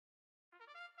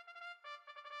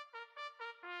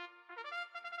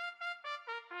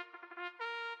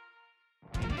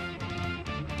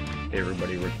Hey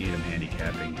everybody, Rick Needham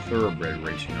handicapping thoroughbred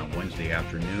racing on Wednesday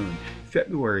afternoon,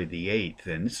 February the 8th,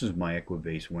 and this is my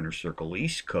Equibase Winter Circle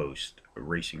East Coast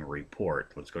racing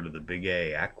report. Let's go to the Big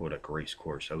A Aqueduct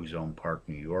Racecourse, Ozone Park,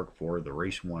 New York for the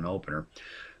Race 1 opener.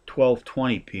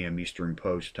 12:20 p.m. Eastern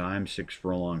Post Time, 6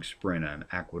 furlong sprint on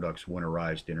Aqueduct's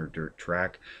winterized inner dirt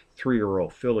track.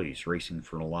 3-year-old fillies racing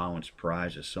for an allowance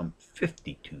prize of some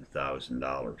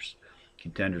 $52,000.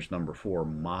 Contenders: number 4,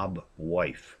 Mob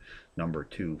Wife, number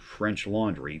 2, French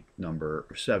Laundry, number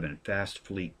 7, Fast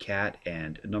Fleet Cat,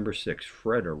 and number 6,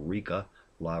 Frederica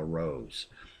La Rose.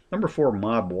 Number 4,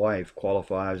 Mob Wife,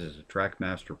 qualifies as a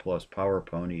Trackmaster Plus power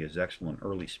pony, has excellent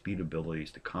early speed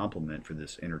abilities to complement for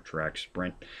this inner track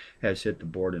sprint, has hit the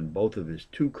board in both of his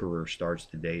 2 career starts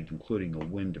to date, including a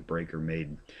win to Breaker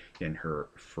Maiden in her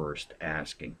first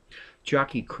asking.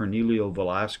 Jockey Cornelio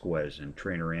Velasquez and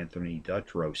trainer Anthony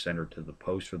Dutrow sent her to the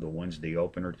post for the Wednesday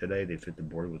opener today. They've hit the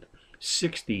board with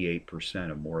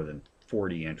 68% of more than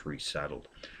 40 entries settled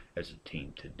as a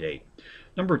team to date.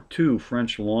 Number 2,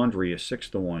 French Laundry, a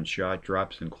 6-to-1 shot,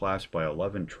 drops in class by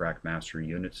 11 Trackmaster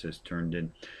units, has turned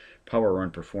in power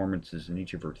run performances in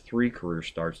each of her 3 career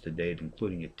starts to date,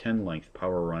 including a 10-length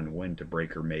power run win to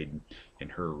Breaker Maiden in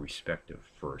her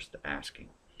respective first asking.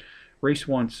 Race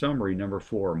 1 summary: number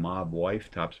 4, Mob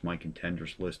Wife, tops my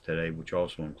contenders list today, which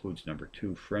also includes number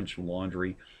 2, French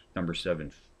Laundry, number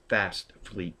 7, Fast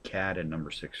Fleet Cat, and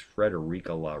number 6,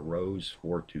 Frederica La Rose.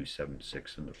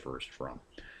 4276 in the first from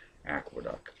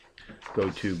Aqueduct. Go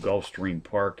to Gulfstream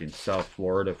Park in South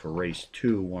Florida for race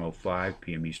 2, 1:05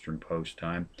 p.m. Eastern Post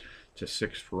Time. It's a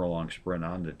 6 furlong sprint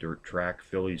on the dirt track.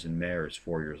 Fillies and mares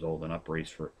 4 years old and up, race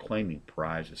for a claiming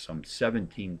prize of some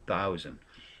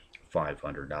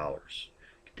 $17,500.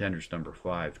 Contenders: number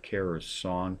 5, Kara's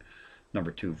Song,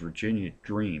 number 2, Virginia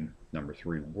Dream, number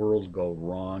 3, World Go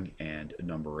Wrong, and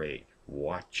number 8,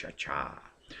 Wa-Cha-Cha.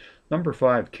 Number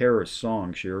 5, Kara's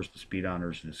Song, shares the speed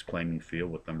honors in this claiming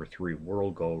field with number 3,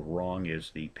 World Go Wrong,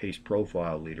 is the pace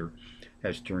profile leader,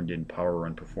 has turned in power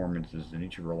run performances in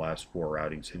each of her last 4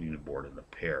 outings, hitting the board in the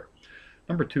pair.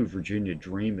 Number 2, Virginia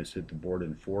Dream, has hit the board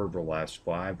in 4 of her last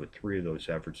 5, with 3 of those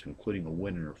efforts, including a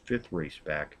win in her 5th race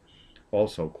back,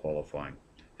 also qualifying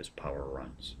as power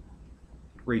runs.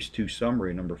 Race 2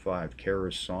 summary: number 5,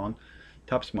 Kara's Song,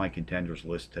 tops my contenders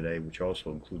list today, which also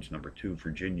includes number 2,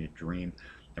 Virginia Dream,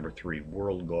 number 3,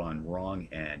 World Gone Wrong,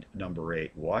 and number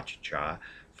 8, Wa-Cha-Cha.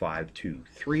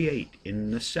 5238 in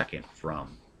the second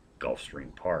from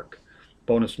Gulfstream Park.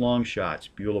 Bonus long shots: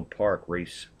 Beulah Park,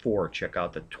 race 4. Check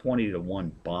out the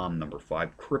 20-to-1 bomb, number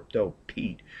 5, Crypto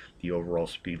Pete, the overall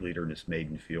speed leader in this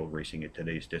maiden field, racing at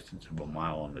today's distance of a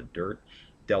mile on the dirt.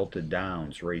 Delta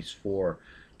Downs, race 4.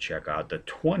 Check out the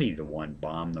 20-to-1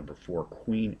 bomb, number 4,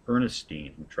 Queen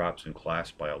Ernestine, who drops in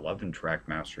class by 11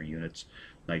 Trackmaster units.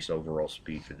 Nice overall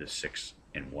speed for this 6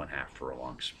 1/2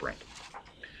 furlong sprint.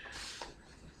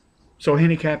 So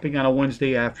handicapping on a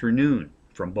Wednesday afternoon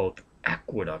from both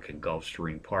Aqueduct and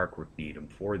Gulfstream Park, Rick Needham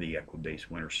for the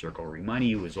Equibase Winter Circle, reminding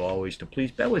you as always to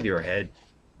please bet with your head,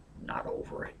 not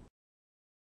over it.